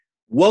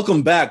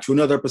Welcome back to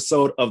another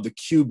episode of the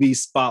QB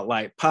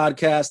Spotlight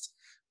podcast.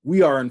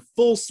 We are in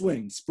full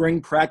swing.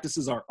 Spring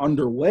practices are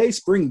underway.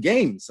 Spring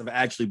games have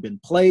actually been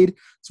played.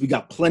 So we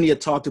got plenty to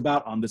talk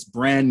about on this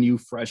brand new,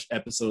 fresh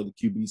episode of the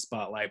QB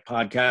Spotlight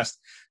podcast.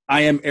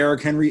 I am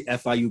Eric Henry,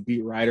 FIU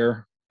beat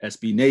writer,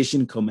 SB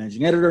Nation,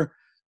 co-managing editor,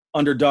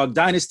 Underdog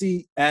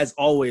Dynasty. As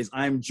always,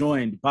 I'm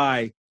joined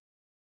by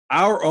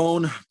our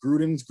own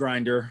Gruden's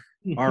grinder,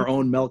 our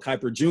own Mel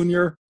Kiper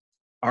Jr.,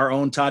 our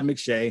own Todd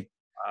McShay,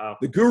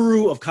 the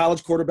guru of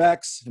college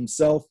quarterbacks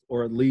himself,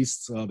 or at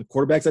least the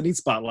quarterbacks that need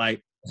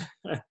spotlight,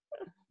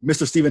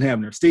 Mr. Steven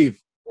Hamner.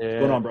 Steve, what's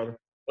going on, brother?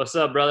 What's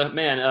up, brother?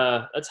 Man,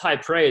 that's high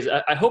praise.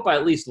 I hope I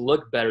at least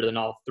look better than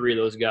all three of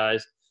those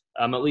guys.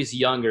 I'm at least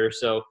younger,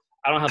 so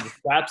I don't have the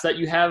flaps that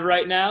you have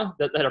right now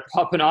that are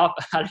popping off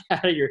out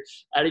of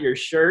your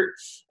shirt.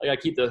 I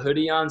gotta keep the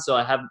hoodie on so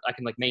I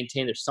can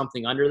maintain there's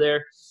something under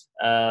there.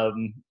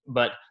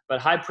 But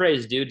high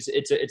praise, dude.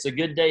 It's a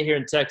good day here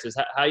in Texas.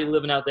 How you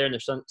living out there in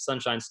the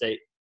Sunshine State?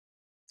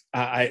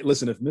 I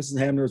listen, if Mrs.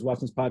 Hamner is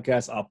watching this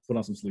podcast, I'll put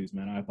on some sleeves,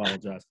 man. I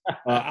apologize.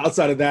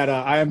 Outside of that,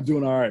 I am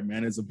doing all right,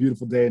 man. It's a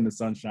beautiful day in the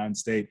Sunshine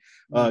State.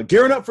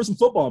 Gearing up for some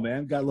football,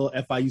 man. Got a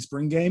little FIU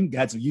spring game.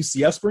 Got some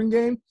UCF spring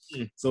game.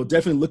 So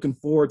definitely looking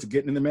forward to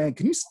getting in the man.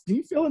 Can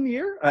you feel in the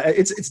air?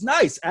 It's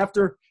nice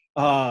after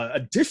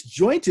a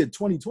disjointed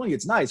 2020.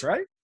 It's nice,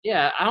 right?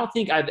 Yeah, I don't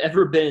think I've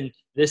ever been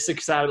this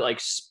excited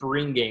about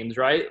spring games,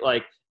 right?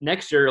 Like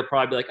next year, it'll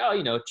probably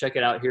be check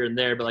it out here and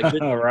there. But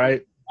this, all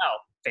right. Wow,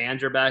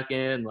 fans are back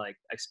in, like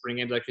spring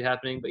games actually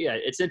happening. But yeah,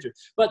 it's interesting.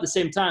 But at the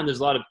same time,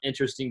 there's a lot of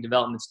interesting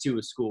developments too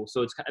with school,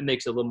 so it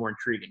makes it a little more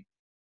intriguing.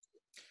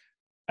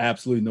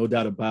 Absolutely, no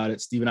doubt about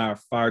it. Steve and I are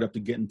fired up to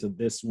get into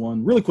this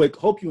one. Really quick,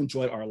 hope you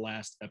enjoyed our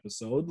last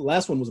episode. The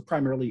last one was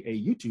primarily a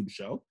YouTube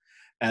show.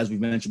 As we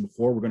mentioned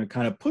before, we're going to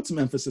kind of put some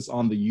emphasis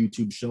on the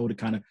YouTube show to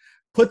kind of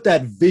put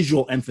that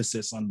visual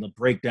emphasis on the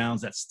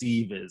breakdowns that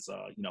Steve is,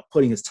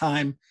 putting his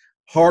time,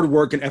 hard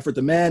work, and effort.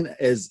 The man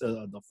is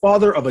the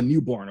father of a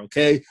newborn,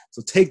 okay?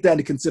 So take that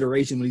into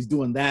consideration when he's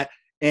doing that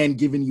and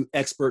giving you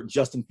expert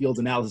Justin Fields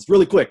analysis.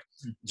 Really quick,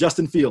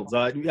 Justin Fields.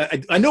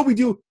 I know we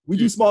do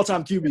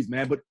small-time QBs,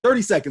 man, but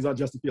 30 seconds on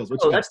Justin Fields.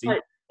 What you got, Steve?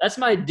 That's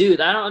my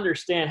dude. I don't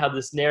understand how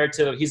this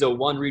narrative of he's a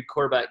one-read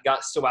quarterback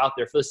got so out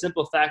there for the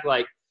simple fact,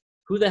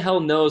 who the hell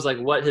knows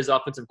what his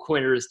offensive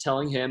coordinator is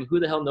telling him? Who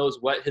the hell knows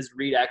what his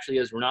read actually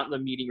is? We're not in the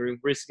meeting room.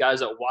 We're just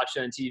guys that watch it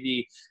on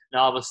TV, and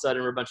all of a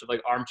sudden we're a bunch of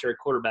armchair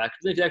quarterbacks.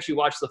 And if you actually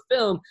watch the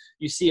film,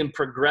 you see him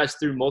progress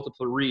through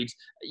multiple reads.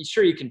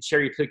 Sure, you can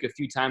cherry pick a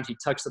few times he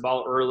tucks the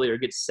ball early or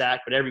gets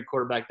sacked, but every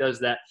quarterback does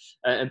that.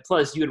 And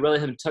plus, you would rather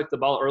him tuck the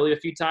ball early a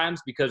few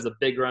times because of the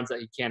big runs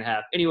that he can't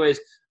have. Anyways,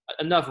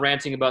 enough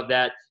ranting about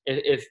that.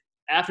 If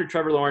after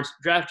Trevor Lawrence,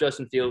 draft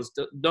Justin Fields.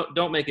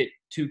 Don't make it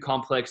too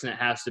complex than it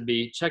has to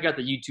be. Check out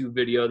the YouTube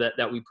video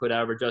that we put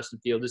out over Justin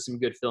Fields. Just some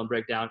good film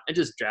breakdown, and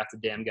just draft the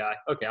damn guy.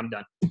 Okay, I'm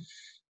done.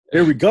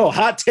 There we go.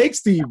 Hot take,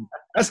 Steve.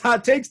 That's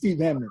hot take, Steve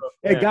Hamner.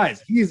 Hey,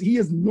 guys, he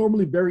is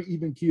normally very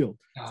even-keeled.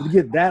 So to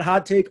get that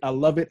hot take, I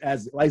love it.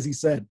 As he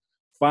said,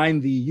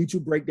 find the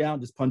YouTube breakdown.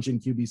 Just punch in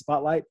QB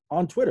Spotlight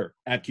on Twitter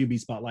at QB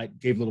Spotlight.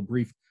 Gave a little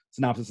brief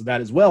synopsis of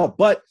that as well.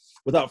 But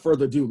without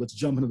further ado, let's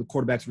jump into the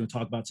quarterbacks we're going to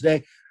talk about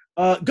today.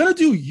 Going to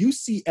do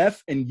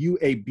UCF and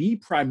UAB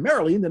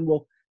primarily, and then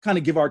we'll kind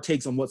of give our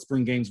takes on what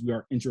spring games we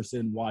are interested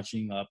in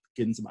watching,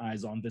 getting some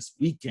eyes on this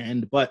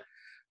weekend. But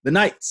the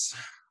Knights,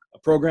 a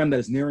program that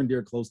is near and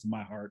dear close to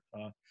my heart,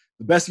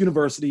 the best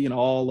university in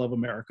all of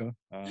America.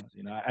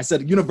 I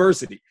said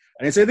university.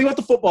 I didn't say anything about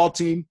the football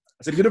team.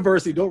 I said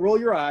university. Don't roll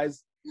your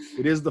eyes.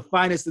 It is the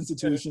finest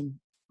institution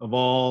of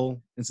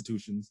all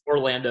institutions.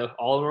 Orlando,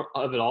 all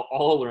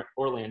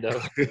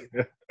Orlando.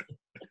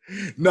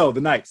 No,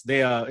 the Knights.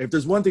 They if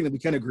there's one thing that we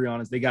can agree on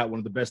is they got one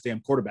of the best damn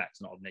quarterbacks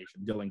in all the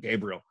nation, Dylan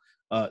Gabriel.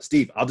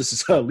 Steve, I'll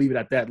just leave it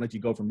at that and let you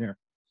go from there.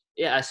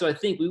 Yeah, so I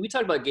think we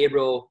talked about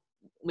Gabriel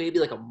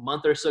maybe a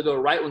month or so ago,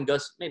 right when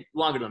maybe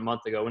longer than a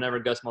month ago, whenever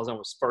Gus Malzahn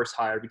was first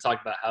hired. We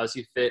talked about how does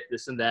he fit,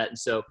 this and that. And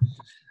so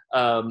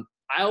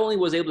I only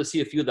was able to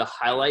see a few of the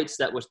highlights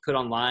that was put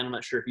online. I'm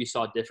not sure if you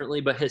saw it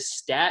differently, but his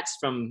stats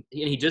and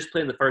he just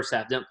played in the first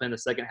half, didn't play in the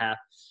second half.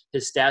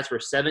 His stats were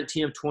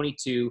 17 of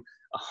 22,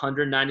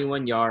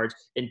 191 yards,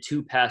 and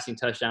 2 passing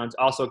touchdowns.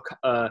 Also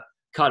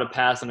caught a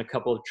pass on a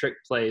couple of trick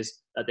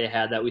plays that they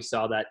had that we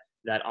saw that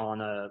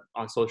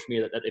on social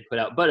media that they put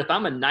out. But if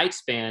I'm a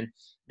Knights fan,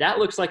 that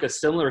looks like a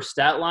similar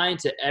stat line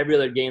to every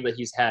other game that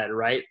he's had,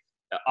 right?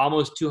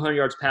 Almost 200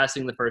 yards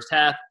passing in the first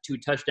half, 2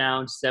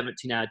 touchdowns,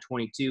 17 out of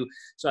 22.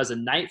 So as a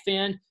Knights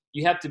fan,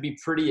 you have to be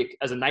pretty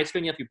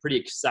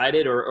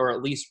excited or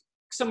at least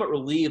somewhat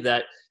relieved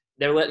that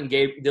they're letting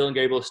Dylan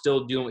Gabriel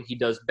still doing what he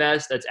does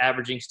best. That's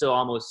averaging still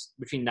almost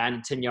between 9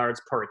 and 10 yards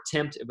per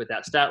attempt with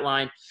that stat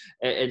line.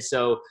 And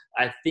so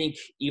I think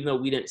even though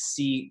we didn't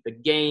see the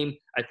game,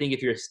 I think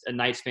if you're a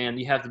Knights fan,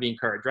 you have to be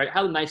encouraged, right?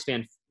 How do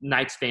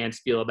Knights fans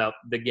feel about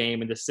the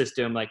game and the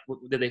system?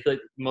 Did they feel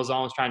like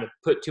Malzahn was trying to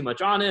put too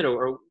much on it,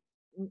 or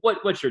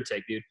what's your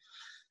take, dude?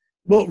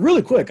 Well,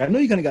 really quick, I know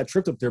you kind of got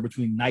tripped up there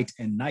between Knight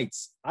and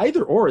Knights.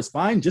 Either or is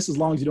fine, just as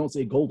long as you don't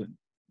say golden.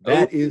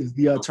 That is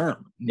the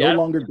term. No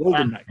longer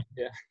Golden Knight.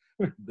 Yeah.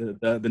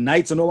 The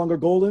Knights are no longer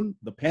golden.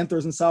 The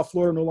Panthers in South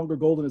Florida are no longer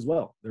golden as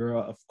well. There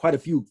are quite a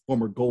few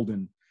former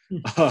golden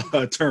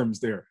terms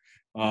there.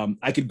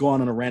 I could go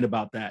on a rant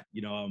about that.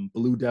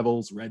 Blue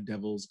Devils, Red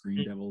Devils,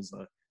 Green Devils.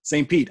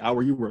 St. Pete, how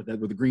were you? Were the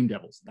Green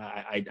Devils?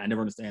 I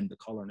never understand the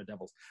color in the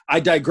Devils. I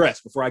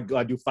digress. Before I go,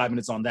 I do 5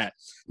 minutes on that.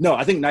 No,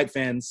 I think Knight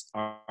fans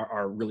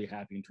are really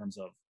happy in terms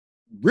of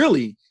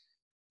really.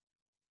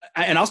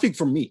 And I'll speak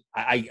for me.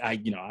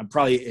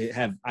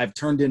 I've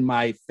turned in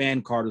my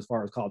fan card as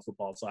far as college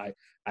football, so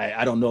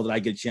I don't know that I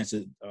get a chance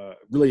to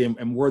really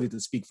am worthy to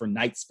speak for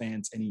Knights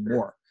fans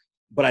anymore.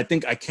 But I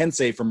think I can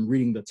say from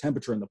reading the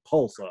temperature and the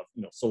pulse of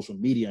social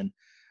media and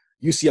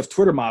UCF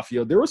Twitter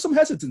mafia, there was some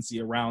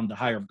hesitancy around the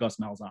hire of Gus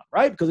Malzahn,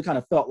 right? Because it kind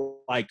of felt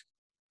like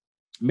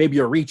maybe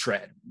a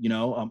retread,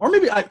 or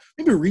maybe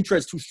a retread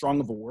is too strong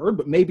of a word,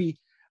 but maybe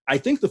I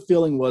think the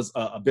feeling was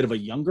a bit of a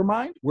younger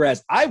mind,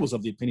 whereas I was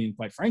of the opinion,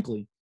 quite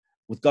frankly,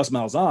 with Gus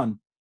Malzahn,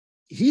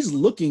 he's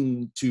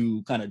looking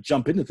to kind of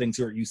jump into things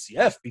here at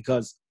UCF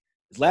because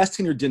his last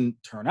tenure didn't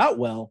turn out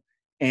well.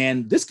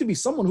 And this could be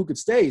someone who could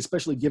stay,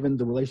 especially given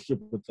the relationship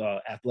with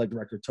athletic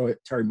director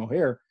Terry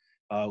Mohair,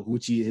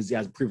 which he has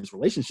a previous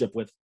relationship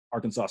with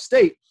Arkansas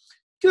State,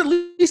 could at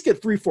least get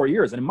 3-4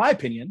 years. And in my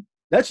opinion,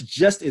 that's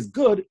just as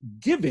good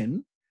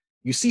given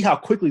you see how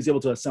quickly he's able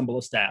to assemble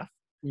a staff.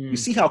 You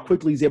see how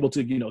quickly he's able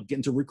to, get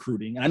into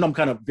recruiting. And I know I'm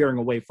kind of veering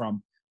away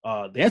from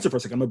the answer for a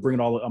second. I'm going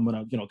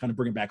to kind of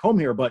bring it back home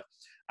here. But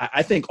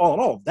I think all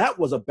in all, that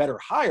was a better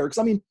hire.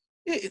 Because,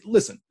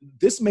 listen,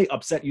 this may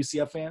upset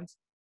UCF fans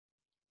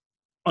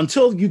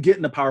until you get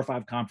in the Power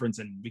 5 conference,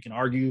 and we can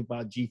argue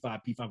about G5,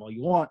 P5 all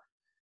you want.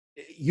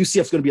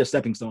 UCF's going to be a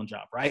stepping stone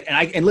job, right?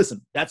 And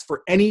listen, that's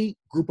for any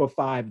group of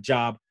 5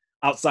 job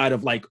outside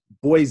of like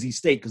Boise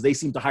State, because they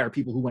seem to hire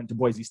people who went to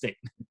Boise State,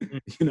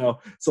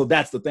 So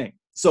that's the thing.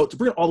 So to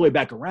bring it all the way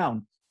back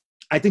around,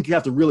 I think you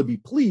have to really be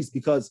pleased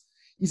because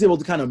he's able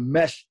to kind of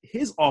mesh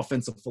his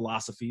offensive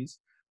philosophies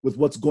with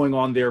what's going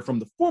on there from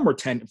the former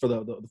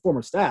the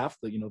former staff,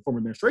 the former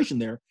administration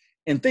there,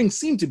 and things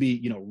seem to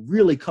be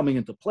really coming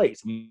into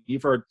place.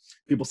 You've heard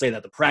people say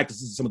that the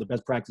practices are some of the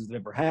best practices they've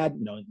ever had,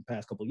 in the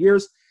past couple of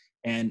years,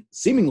 and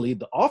seemingly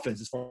the offense,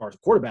 as far as a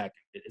quarterback,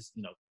 is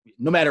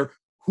no matter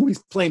who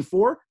he's playing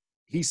for,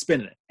 he's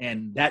spinning it,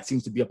 and that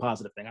seems to be a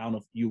positive thing. I don't know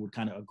if you would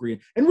kind of agree.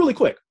 And really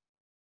quick,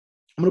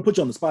 I'm going to put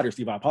you on the spot here,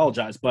 Steve. I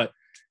apologize, but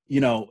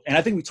and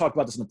I think we talked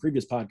about this in the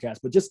previous podcast,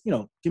 but just,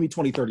 give me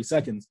 20, 30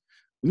 seconds.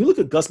 When you look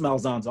at Gus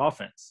Malzahn's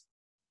offense,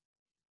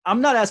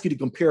 I'm not asking you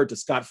to compare it to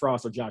Scott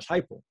Frost or Josh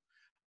Heupel,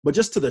 but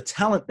just to the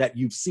talent that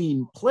you've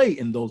seen play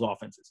in those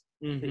offenses.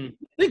 Mm-hmm.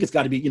 I think it's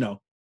got to be,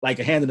 like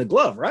a hand in a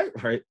glove, right?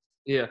 Right.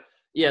 Yeah.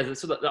 Yeah.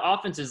 So the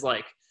offense is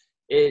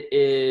it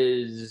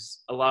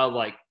is a lot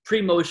of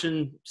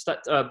pre-motion,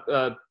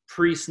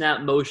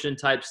 pre-snap motion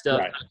type stuff,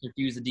 right. To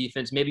confuse the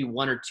defense. Maybe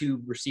 1 or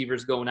 2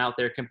 receivers going out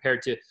there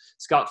compared to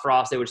Scott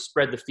Frost. They would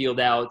spread the field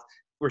out,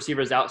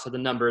 receivers out. So the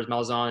numbers,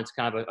 Malzahn, it's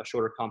kind of a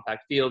shorter,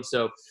 compact field.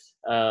 So,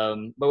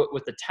 but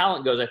with the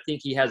talent goes, I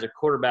think he has a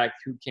quarterback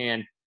who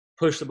can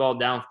push the ball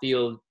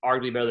downfield,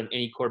 arguably better than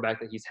any quarterback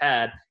that he's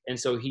had. And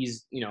so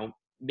he's,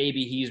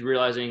 maybe he's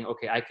realizing,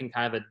 okay, I can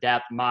kind of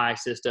adapt my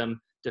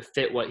system to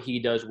fit what he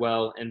does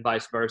well and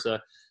vice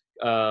versa.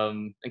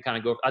 And kind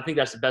of go. I think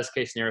that's the best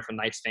case scenario for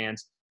Knights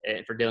fans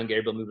and for Dillon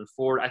Gabriel moving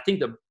forward. I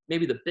think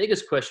maybe the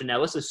biggest question now,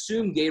 let's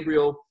assume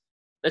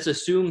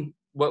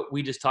what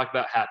we just talked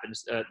about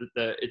happens.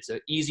 It's an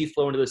easy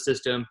flow into the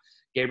system.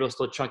 Gabriel's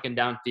still chunking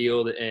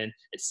downfield and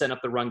it's setting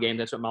up the run game.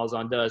 That's what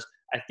Malzahn does.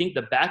 I think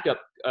the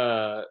backup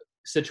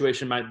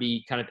situation might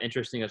be kind of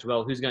interesting as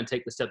well. Who's going to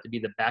take the step to be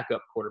the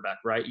backup quarterback,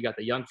 right? You got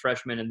the young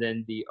freshman and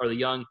then the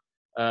young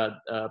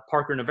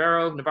Parker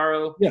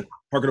Navarro. Yeah,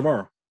 Parker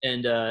Navarro.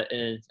 And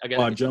I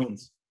guess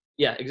Jones.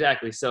 Yeah,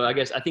 exactly. So I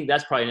think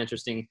that's probably an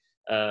interesting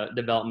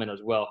development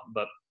as well.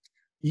 But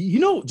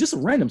just a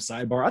random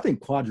sidebar. I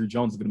think Quadri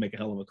Jones is going to make a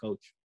hell of a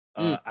coach.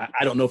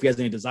 I don't know if he has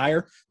any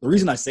desire. The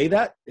reason I say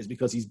that is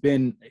because he's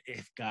been.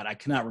 I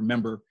cannot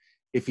remember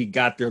if he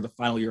got there the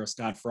final year of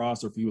Scott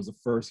Frost or if he was the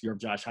first year of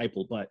Josh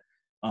Heupel. But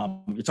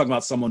you're talking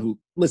about someone who,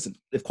 listen,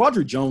 if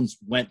Quadri Jones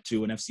went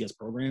to an FCS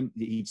program,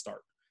 he'd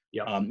start.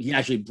 Yeah. He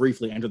actually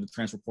briefly entered the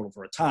transfer portal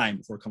for a time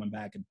before coming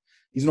back, and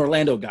he's an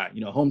Orlando guy.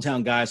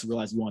 Hometown guys who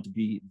realize he wanted to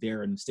be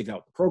there and stick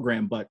out the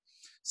program, but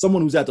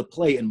someone who's had to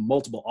play in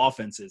multiple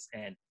offenses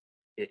and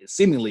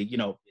seemingly,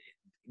 no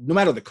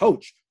matter the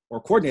coach or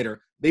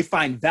coordinator, they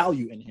find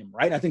value in him,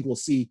 right? I think we'll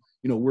see,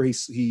 where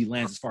he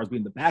lands as far as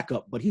being the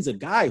backup, but he's a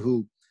guy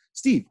who,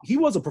 Steve, he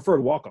was a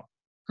preferred walk-on.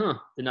 Huh?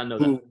 Did not know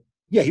that.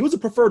 Yeah, he was a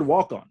preferred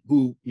walk-on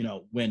who,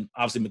 when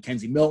obviously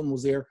Mackenzie Milton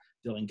was there,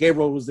 Dillon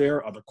Gabriel was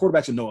there, other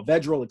quarterbacks, and Noah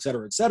Vedral, et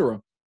cetera, et cetera.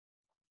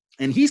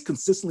 And he's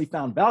consistently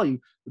found value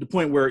to the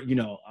point where,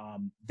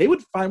 they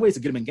would find ways to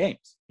get him in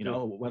games,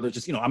 whether it's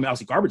just,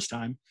 obviously garbage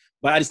time.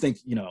 But I just think,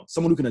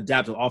 someone who can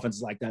adapt to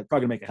offenses like that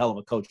probably going to make a hell of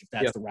a coach if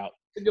that's the route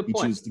he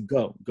chooses to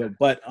go.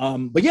 But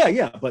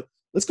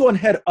let's go and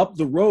head up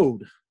the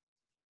road.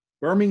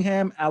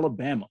 Birmingham,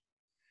 Alabama.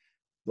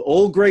 The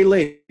old gray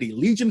lady,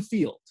 Legion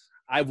Field.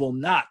 I will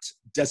not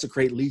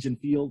desecrate Legion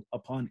Field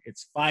upon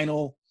its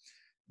final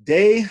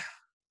day.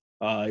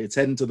 It's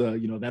heading to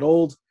that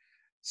old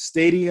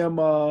stadium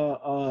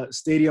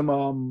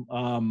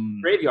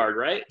Graveyard,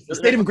 right? the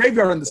stadium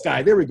graveyard in the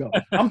sky. There we go.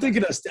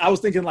 I was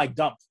thinking like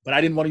dump, but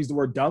I didn't want to use the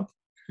word dump,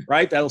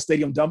 right? That old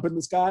stadium dump in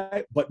the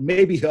sky, but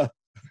maybe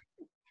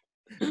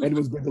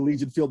anyone's been to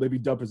Legion Field, maybe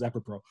dump is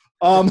apropos.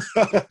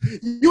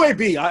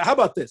 UAB, how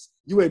about this?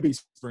 UAB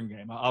spring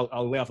game.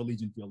 I'll lay off of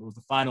Legion Field. It was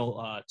the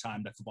final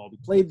time that football will be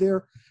played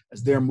there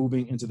as they're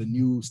moving into the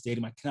new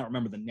stadium. I cannot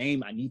remember the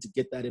name. I need to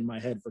get that in my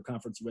head for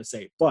Conference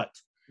USA. But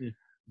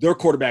their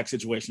quarterback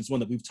situation is one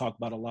that we've talked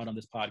about a lot on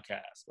this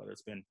podcast, whether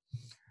it's been,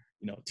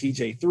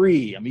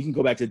 TJ3. I mean, you can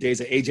go back to the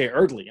days of AJ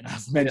Erdley, and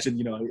I've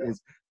mentioned,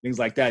 things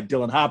like that,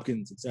 Dylan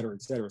Hopkins, et cetera,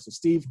 et cetera. So,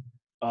 Steve,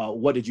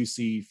 what did you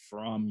see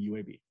from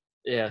UAB?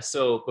 Yeah.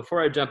 So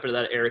before I jump into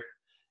that, Eric,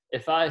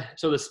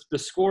 the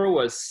score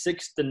was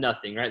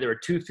 6-0, right? There were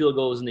 2 field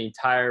goals in the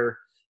entire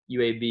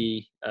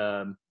UAB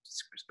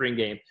spring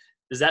game.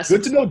 Does that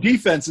good to know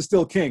defense is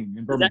still king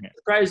in Birmingham? Does that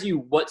surprise you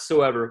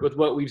whatsoever with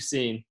what we've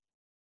seen?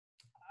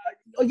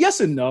 Yes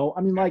and no.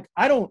 I mean, like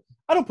I don't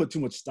put too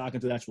much stock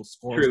into the actual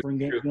score of spring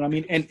game. True. You know what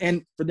I mean?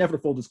 And for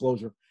full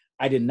disclosure,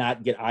 I did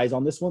not get eyes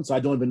on this one, so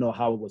I don't even know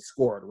how it was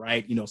scored,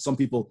 right? Some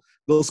people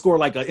they'll score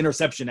like an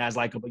interception as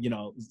like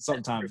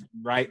sometimes,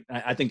 right?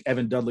 I think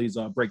Evan Dudley's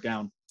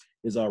breakdown,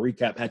 his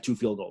recap had 2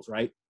 field goals,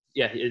 right?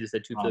 Yeah, it just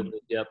had 2 field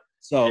goals. Yep.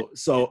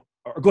 So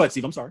go ahead,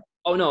 Steve. I'm sorry.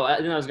 Oh no,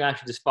 I was gonna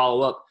actually just follow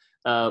up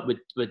with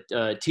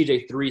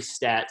TJ3's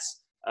stats.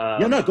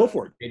 No, go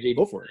for it.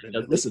 Go for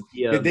it. Listen,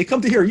 they come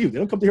to hear you. They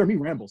don't come to hear me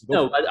ramble. So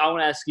no, I want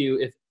to ask you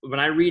if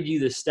when I read you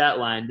the stat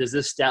line, does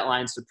this stat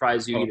line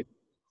surprise you? Either?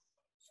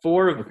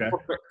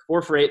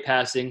 4 for 8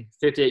 passing,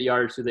 58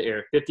 yards through the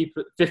air, 50.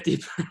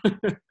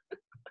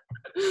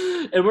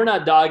 And we're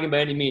not dogging by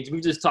any means.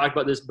 We've just talked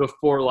about this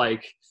before.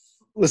 Like,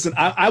 listen,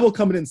 I will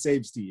come in and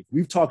save Steve.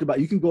 We've talked about.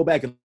 You can go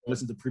back and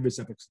listen to previous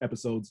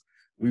episodes.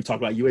 We've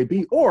talked about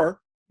UAB, or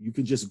you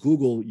can just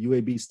Google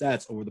UAB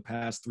stats over the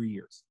past 3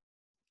 years.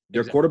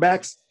 Their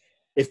quarterbacks,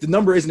 if the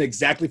number isn't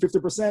exactly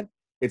 50%,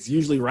 it's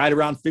usually right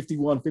around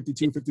 51,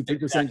 52,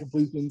 53%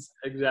 completions.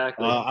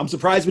 Exactly. I'm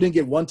surprised we didn't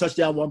get 1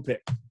 touchdown, 1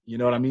 pick. You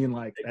know what I mean?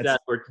 Like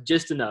exactly.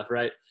 Just enough,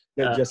 right?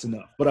 Yeah, just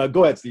enough. But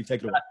go ahead, Steve.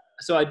 Take it away.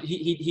 So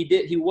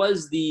he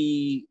was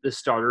the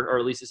starter, or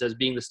at least it says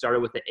being the starter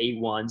with the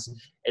A1s,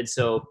 and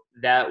so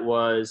that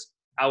was,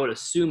 I would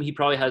assume he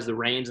probably has the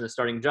reins in the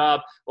starting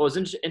job. What was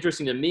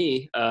interesting to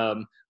me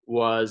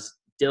was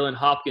Dylan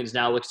Hopkins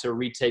now looks to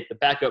retake the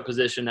backup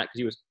position because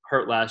he was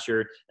hurt last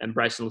year, and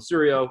Bryson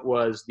Lucerio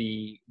was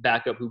the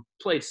backup who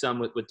played some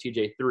with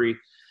TJ3.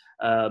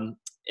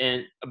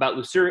 And about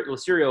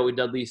Lucerio,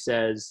 Dudley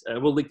says,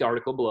 we'll link the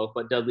article below,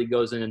 but Dudley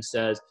goes in and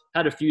says,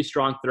 had a few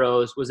strong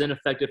throws, was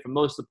ineffective for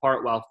most of the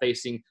part while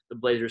facing the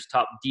Blazers'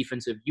 top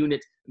defensive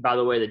unit. And by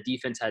the way, the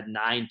defense had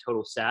 9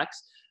 total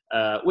sacks,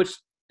 which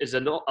is a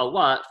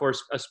lot for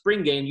a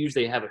spring game.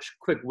 Usually they have a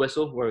quick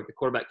whistle where the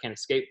quarterback can't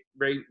escape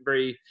very,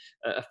 very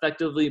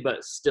effectively,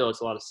 but still it's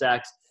a lot of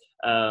sacks.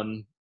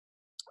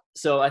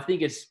 So I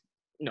think it's,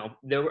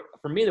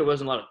 for me, there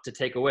wasn't a lot to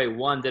take away.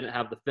 1, didn't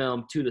have the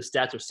film. 2, the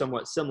stats are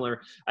somewhat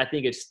similar. I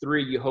think it's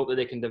 3, you hope that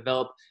they can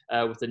develop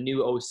with the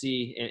new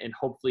OC, and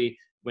hopefully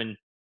when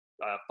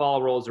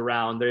fall rolls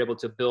around, they're able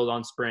to build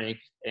on spring.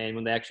 And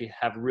when they actually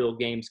have real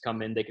games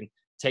come in, they can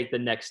take the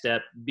next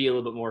step, be a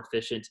little bit more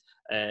efficient,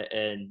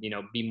 and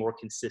be more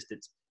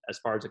consistent as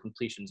far as the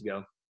completions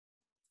go.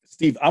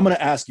 Steve, I'm going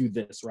to ask you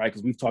this, right?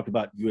 Because we've talked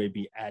about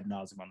UAB ad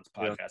nauseum on this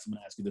podcast. Yeah. I'm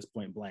going to ask you this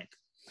point blank.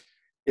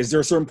 Is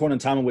there a certain point in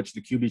time in which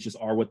the QBs just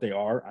are what they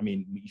are? I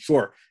mean,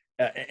 sure.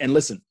 And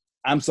listen,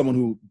 I'm someone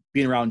who,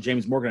 being around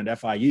James Morgan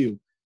at FIU,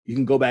 you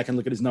can go back and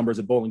look at his numbers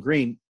at Bowling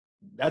Green.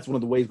 That's one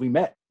of the ways we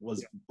met,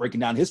 was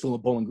breaking down his film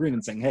at Bowling Green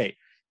and saying, hey,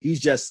 he's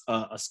just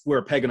a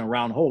square peg in a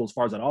round hole as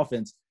far as that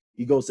offense.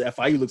 He goes to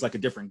FIU, looks like a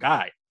different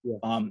guy. Yeah.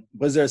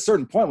 But is there a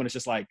certain point when it's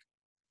just like,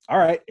 all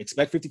right,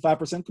 expect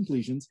 55%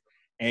 completions,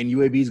 and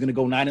UAB is going to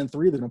go 9-3.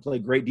 They're going to play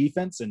great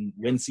defense and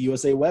win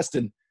CUSA West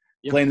and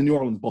play in the New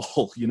Orleans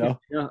Bowl,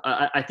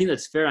 I think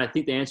that's fair. I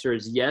think the answer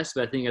is yes,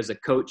 but I think as a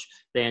coach,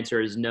 the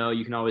answer is no.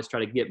 You can always try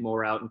to get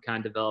more out and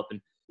kind of develop.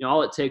 And,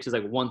 all it takes is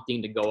like one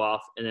thing to go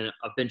off, and then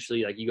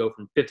eventually like you go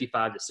from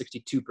 55 to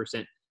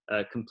 62%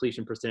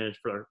 completion percentage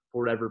for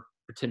whatever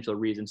potential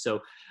reason. So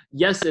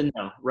yes and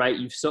no, right?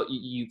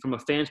 You from a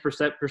fan's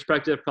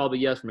perspective, probably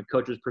yes. From a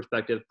coach's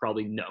perspective,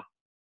 probably no.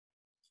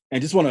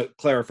 And just want to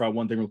clarify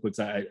one thing real quick,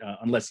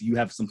 unless you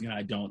have something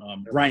I don't.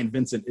 Brian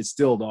Vincent is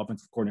still the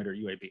offensive coordinator at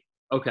UAB.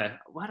 Okay.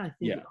 Why did I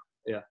think?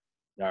 Yeah.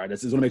 All right. I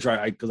just want to make sure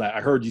because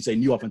I heard you say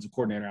new offensive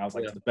coordinator. I was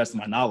like, to the best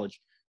of my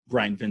knowledge,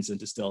 Brian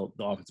Vincent is still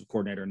the offensive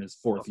coordinator in his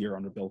 4th year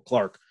under Bill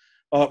Clark.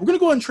 We're going to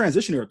go ahead and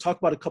transition here, talk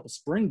about a couple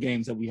spring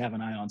games that we have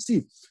an eye on.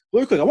 Steve,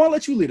 really quick, I want to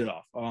let you lead it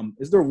off.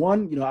 Is there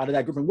one, out of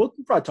that group, and we'll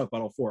probably talk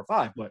about all 4 or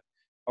 5, but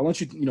I'll let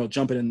you,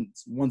 jump in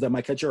ones that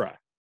might catch your eye.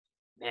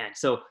 Man,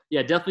 so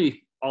yeah,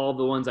 definitely all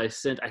the ones I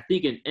sent. I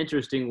think an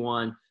interesting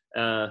one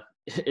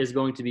is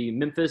going to be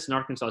Memphis and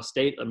Arkansas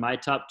State are my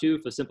top two,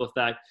 for the simple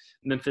fact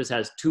Memphis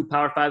has 2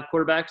 Power 5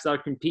 quarterbacks that are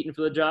competing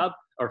for the job,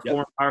 or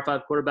former Power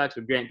 5 quarterbacks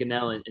with Grant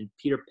Gunnell and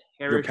Peter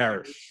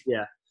Parrish.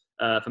 Yeah,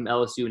 from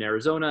LSU and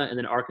Arizona. And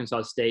then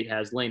Arkansas State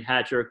has Lane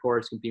Hatcher, of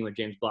course, competing with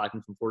James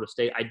Blackman from Florida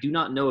State. I do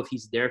not know if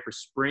he's there for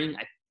spring.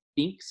 I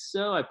think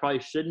so. I probably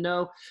should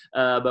know,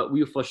 but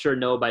we will for sure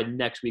know by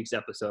next week's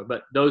episode.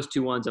 But those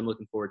 2 ones I'm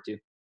looking forward to.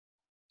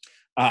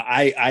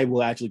 I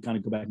will actually kind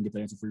of go back and get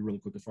the answer for you really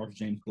quick as far as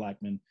James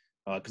Blackman,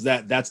 because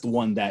that's the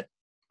one that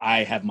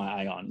I have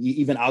my eye on.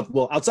 Even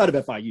outside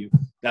of FIU,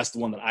 that's the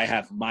one that I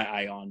have my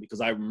eye on,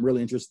 because I'm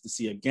really interested to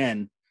see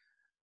again.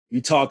 You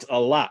talked a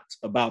lot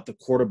about the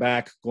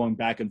quarterback going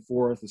back and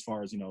forth as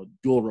far as,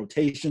 dual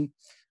rotation.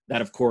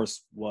 That, of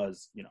course,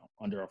 was,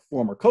 under a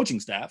former coaching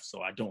staff.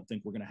 So I don't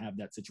think we're going to have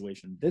that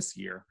situation this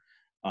year.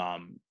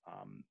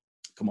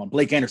 Come on,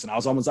 Blake Anderson. I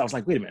was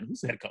like, wait a minute,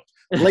 who's the head coach?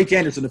 Blake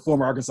Anderson, the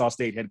former Arkansas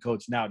State head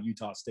coach, now at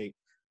Utah State.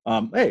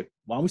 Hey,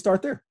 why don't we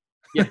start there?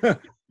 Yeah.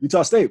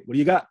 Utah State, what do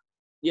you got?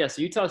 Yeah,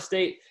 so Utah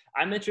State,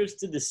 I'm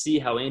interested to see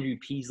how Andrew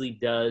Peasley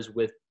does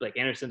with Blake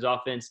Anderson's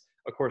offense.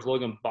 Of course,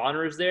 Logan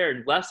Bonner is there.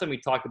 And last time we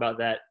talked about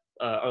that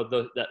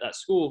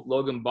school,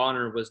 Logan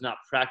Bonner was not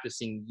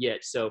practicing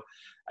yet. So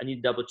I need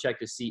to double check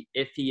to see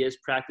if he is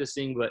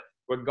practicing. But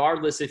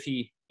regardless if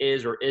he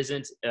is or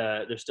isn't,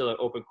 there's still an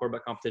open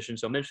quarterback competition.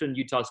 So I mentioned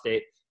Utah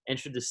State,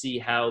 interested to see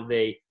how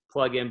they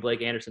plug in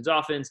Blake Anderson's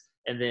offense.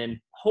 And then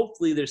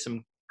hopefully there's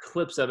some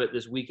clips of it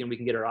this weekend we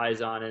can get our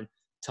eyes on and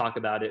talk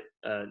about it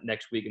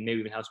next week, and maybe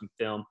even have some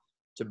film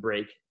to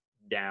break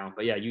down.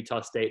 But yeah,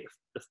 Utah State,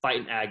 the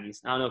Fighting Aggies.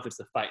 I don't know if it's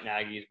the Fighting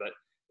Aggies, but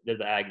they're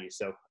the Aggies.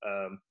 So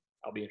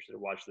I'll be interested to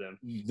watch them.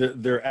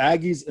 They're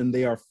Aggies and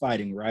they are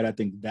fighting, right? I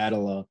think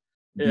that'll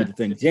be the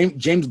thing.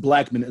 James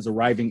Blackman is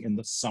arriving in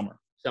the summer.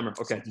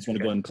 Okay. So I just want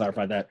to go ahead and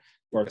clarify that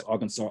as far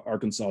as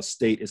Arkansas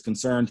State is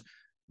concerned.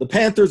 The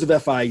Panthers of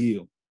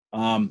FIU.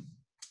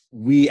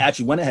 We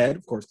actually went ahead,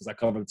 of course, because I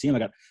covered the team. I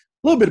got a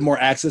little bit more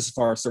access as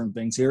far as certain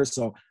things here.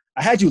 So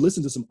I had you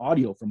listen to some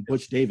audio from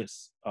Butch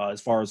Davis as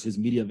far as his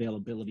media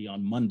availability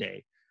on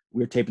Monday.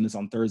 We were taping this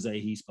on Thursday.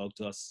 He spoke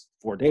to us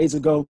 4 days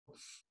ago.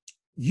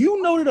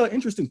 You noted an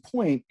interesting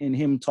point in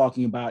him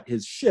talking about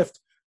his shift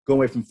going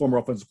away from former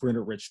offensive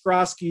coordinator Rich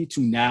Strosky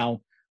to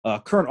now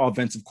current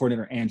offensive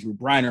coordinator Andrew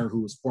Briner,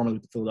 who was formerly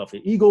with the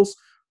Philadelphia Eagles,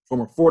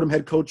 former Fordham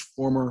head coach,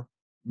 former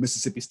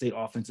Mississippi State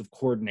offensive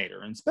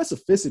coordinator. And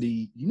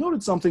specificity, you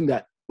noted something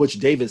that Butch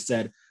Davis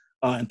said,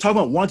 and talking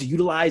about wanting to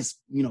utilize,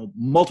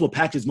 multiple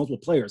packages, multiple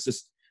players.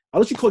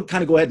 I'll let you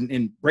kind of go ahead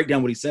and break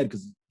down what he said,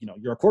 because,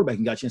 you're a quarterback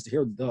and got a chance to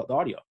hear the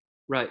audio.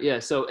 Right, yeah.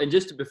 So, and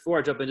before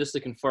I jump in, just to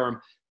confirm,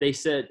 they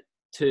said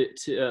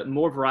to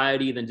more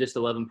variety than just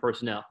 11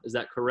 personnel. Is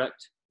that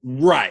correct?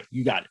 Right,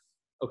 you got it.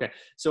 Okay,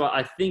 so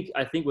I think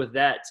with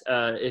that,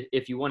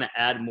 if you want to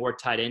add more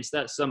tight ends to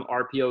that, some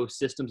RPO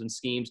systems and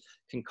schemes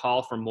can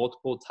call for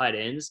multiple tight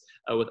ends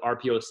with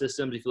RPO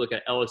systems. If you look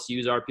at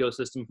LSU's RPO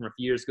system from a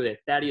few years ago, they had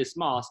Thaddeus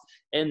Moss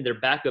and their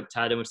backup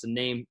tight end, which the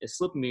name is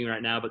slipping me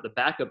right now, but the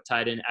backup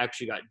tight end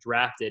actually got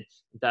drafted.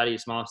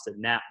 Thaddeus Moss did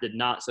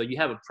not. So you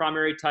have a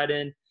primary tight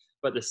end,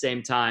 but at the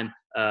same time,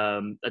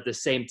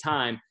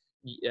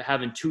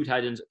 having 2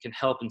 tight ends can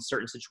help in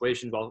certain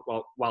situations.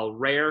 While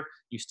rare,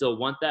 you still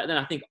want that. And then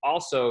I think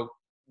also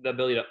the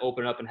ability to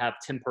open up and have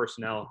 10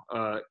 personnel,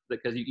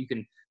 because you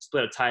can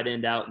split a tight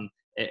end out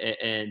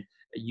and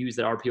use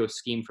the RPO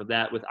scheme for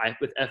that. With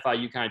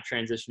FIU kind of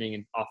transitioning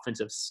in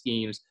offensive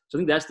schemes, so I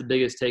think that's the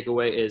biggest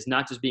takeaway, is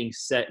not just being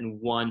set in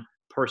one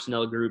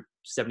personnel group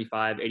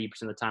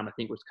 75-80% of the time. I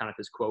think was kind of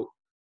his quote.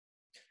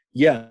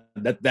 Yeah,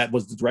 that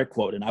was the direct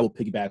quote, and I will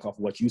piggyback off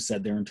of what you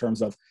said there in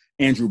terms of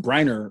Andrew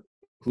Briner,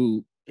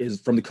 who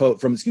is from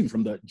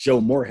the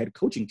Joe Moorhead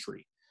coaching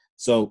tree.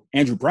 So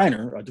Andrew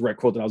Briner, a direct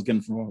quote that I was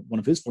getting from one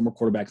of his former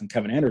quarterbacks, and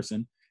Kevin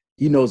Anderson,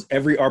 he knows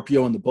every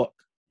RPO in the book.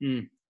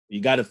 You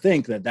got to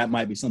think that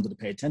might be something to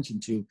pay attention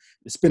to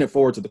spin it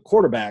forward to the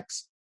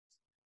quarterbacks.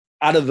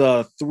 Out of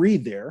the 3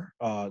 there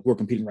who are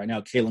competing right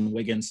now, Kalen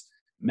Wiggins,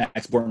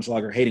 Max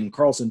Bortenschlager, Hayden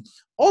Carlson,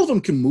 all of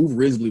them can move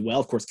reasonably well.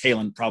 Of course,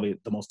 Kalen, probably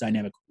the most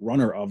dynamic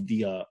runner of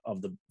the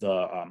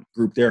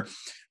group there.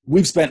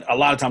 We've spent a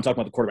lot of time talking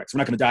about the quarterbacks. We're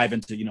not going to dive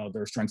into,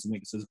 their strengths and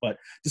weaknesses, but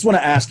just want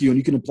to ask you, and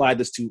you can apply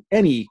this to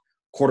any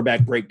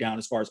quarterback breakdown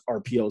as far as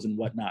RPOs and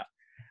whatnot.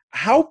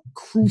 How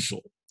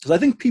crucial, because I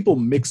think people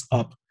mix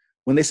up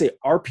when they say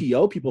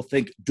RPO, people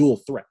think dual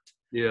threat.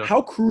 Yeah.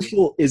 How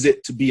crucial is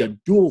it to be a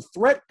dual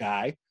threat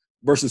guy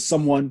versus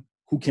someone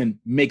who can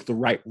make the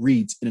right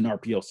reads in an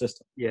RPO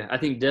system? Yeah, I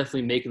think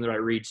definitely making the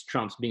right reads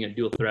trumps being a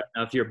dual threat.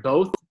 Now, if you're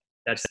both,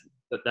 that's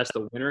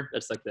the winner.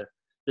 That's like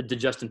the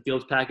Justin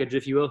Fields package,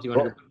 if you will, if you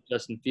want to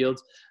Justin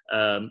Fields.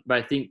 But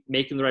I think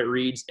making the right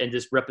reads and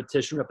just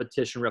repetition.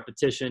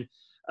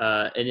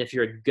 And if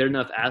you're a good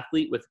enough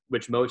athlete, with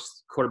which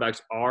most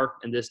quarterbacks are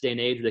in this day and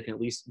age, they can at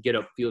least get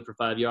upfield for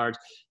 5 yards,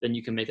 then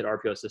you can make that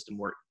RPO system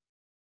work.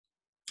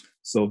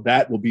 So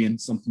that will be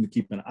something to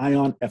keep an eye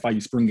on.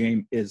 FIU spring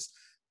game is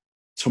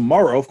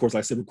tomorrow, of course,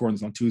 like I said, recording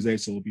this on Tuesday,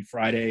 so it'll be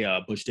Friday.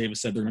 Butch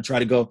Davis said they're going to try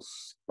to go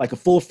like a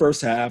full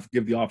first half,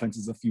 give the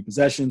offenses a few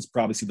possessions,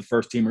 probably see the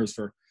first teamers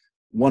for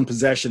one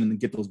possession, and then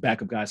get those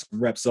backup guys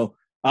some reps. So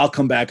I'll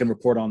come back and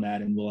report on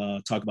that, and we'll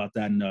talk about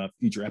that in a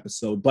future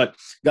episode. But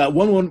got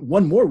one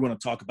more we want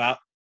to talk about.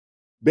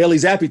 Bailey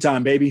Zappi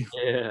time, baby.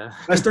 Yeah.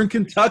 Western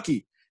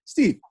Kentucky.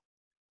 Steve,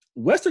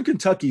 Western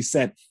Kentucky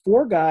sent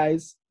 4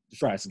 guys.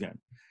 Try this again.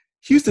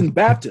 Houston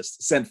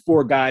Baptist sent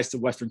 4 guys to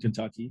Western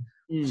Kentucky,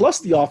 plus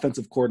the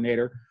offensive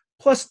coordinator,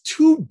 plus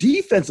 2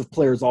 defensive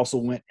players also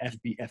went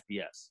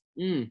FBS.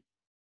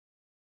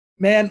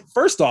 Man,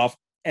 first off,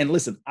 and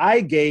listen,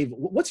 I gave –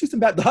 what's Houston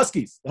Baptist? The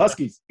Huskies. The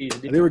Huskies.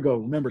 There we go.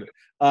 Remembered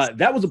it.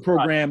 That was a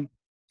program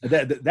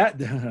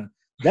that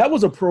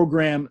was a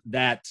program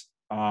that,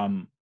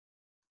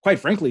 quite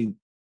frankly,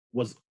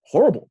 was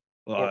horrible.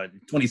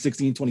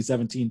 2016,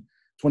 2017,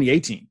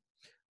 2018.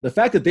 The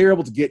fact that they were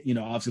able to get,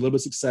 obviously a little bit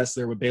of success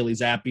there with Bailey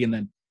Zappi and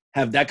then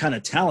have that kind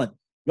of talent,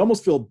 you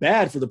almost feel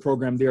bad for the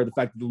program there, the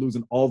fact that they're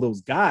losing all those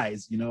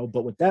guys,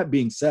 But with that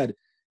being said,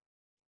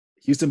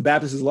 Houston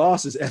Baptist's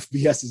loss is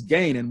FBS's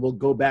gain, and we'll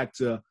go back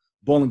to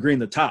Bowling Green,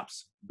 the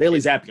tops. Bailey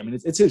Zappi,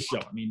 it's his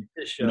show.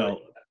 His show.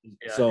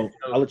 So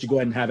I'll let you go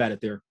ahead and have at it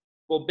there.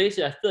 Well,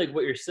 basically, I feel like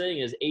what you're saying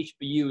is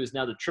HBU is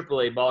now the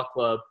AAA ball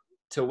club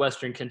to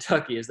Western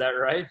Kentucky. Is that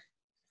right?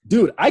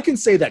 Dude, I can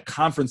say that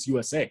Conference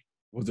USA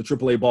was the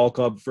AAA ball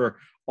club for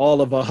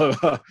all of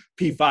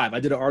P5. I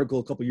did an article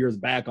a couple years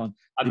back on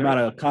the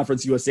amount of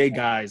Conference USA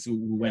guys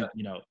who went,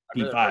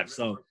 P5.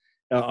 So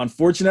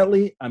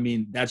unfortunately,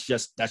 that's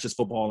just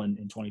football in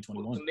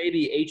 2021. So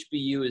maybe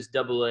HBU is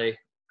AA,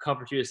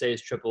 Conference USA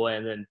is AAA,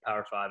 and then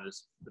Power 5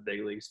 is the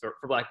big leagues, for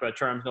lack of better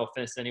terms. No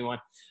offense to anyone.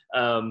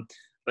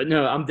 But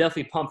no, I'm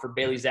definitely pumped for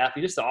Bailey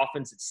Zappi, just the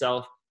offense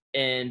itself.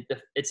 And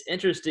it's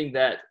interesting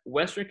that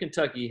Western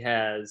Kentucky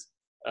has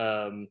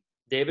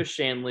Davis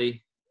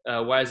Shanley.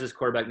 Why is this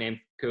quarterback name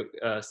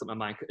slipped my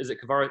mind? Is it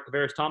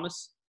Kavaris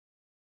Thomas?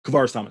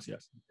 Kavaris Thomas,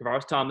 yes.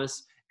 Kavaris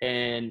Thomas.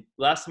 And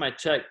last time I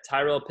checked,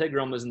 Tyrell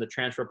Pigram was in the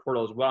transfer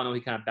portal as well. I know he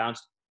kind of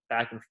bounced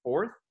back and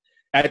forth.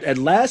 At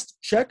last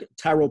check,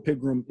 Tyrell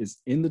Pigram is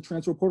in the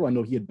transfer portal. I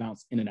know he had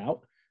bounced in and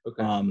out.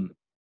 Okay.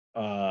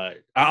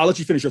 I'll let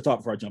you finish your thought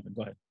before I jump in.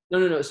 Go ahead.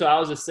 No. So I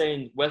was just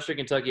saying Western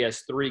Kentucky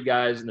has 3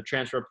 guys in the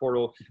transfer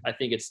portal. I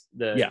think it's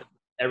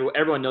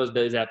everyone knows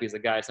Bailey Zappi is the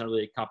guy. It's not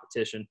really a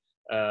competition.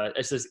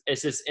 It's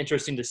just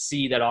interesting to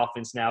see that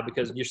offense now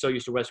because you're so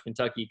used to Western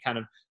Kentucky kind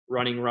of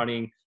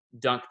running,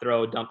 dunk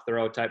throw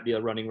type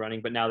deal,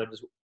 running. But now they're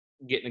just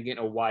getting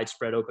a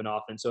widespread open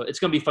offense. So it's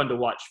going to be fun to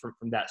watch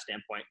from that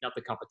standpoint, not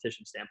the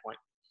competition standpoint.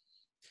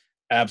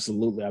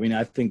 Absolutely.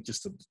 I think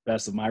just the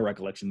best of my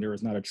recollection, there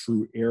is not a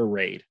true air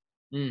raid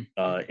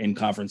in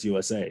Conference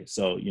USA.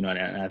 So, and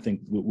I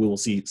think we will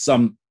see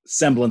some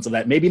semblance of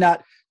that. Maybe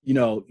not,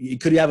 you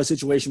could have a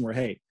situation where,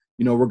 hey,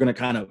 we're going to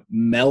kind of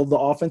meld the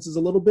offenses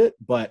a little bit,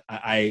 but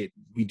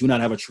we do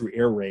not have a true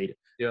air raid.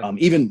 Yeah.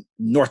 Even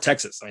North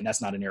Texas,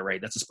 that's not an air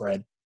raid. That's a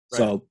spread. Right.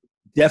 So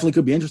definitely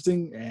could be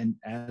interesting. And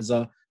as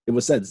it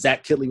was said,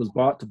 Zach Kitley was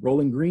brought to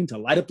Bowling Green to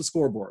light up the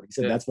scoreboard. He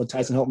said that's what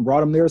Tyson Helton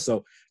brought him there.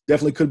 So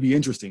definitely could be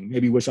interesting.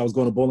 Maybe wish I was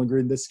going to Bowling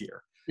Green this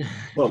year.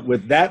 But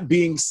with that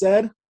being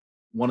said,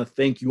 want to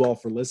thank you all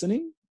for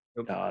listening.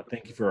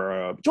 Thank you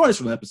for joining us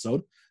for the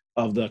episode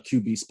of the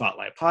QB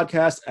Spotlight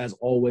podcast. As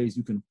always,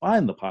 you can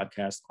find the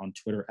podcast on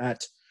Twitter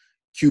at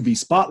QB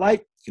Spotlight.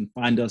 You can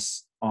find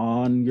us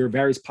on your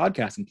various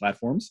podcasting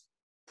platforms,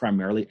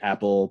 primarily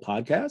Apple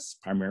Podcasts,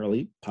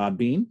 primarily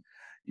Podbean.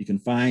 You can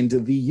find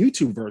the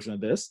YouTube version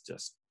of this.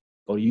 Just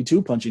go to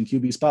YouTube, punch in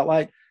QB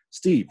Spotlight.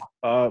 Steve,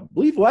 you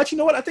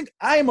know what? I think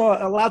I am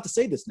allowed to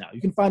say this now.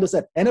 You can find us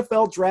at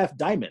NFL Draft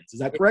Diamonds. Is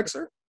that correct,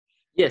 sir?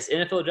 Yes,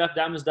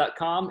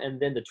 NFLDraftDiamonds.com. And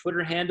then the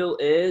Twitter handle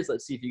is,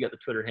 let's see if you got the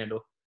Twitter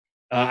handle.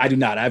 I do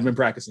not. I haven't been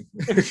practicing.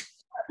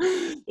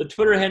 The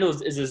Twitter handle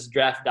is this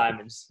Draft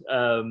Diamonds.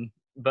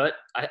 But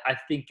I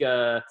think,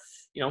 I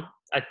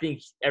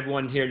think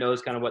everyone here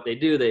knows kind of what they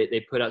do.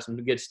 They put out some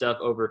good stuff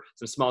over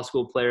some small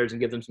school players and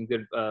give them some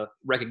good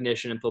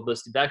recognition and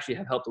publicity. They actually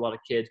have helped a lot of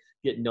kids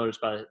get noticed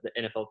by the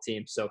NFL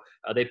team. So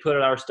they put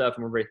out our stuff,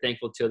 and we're very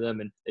thankful to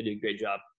them, and they do a great job.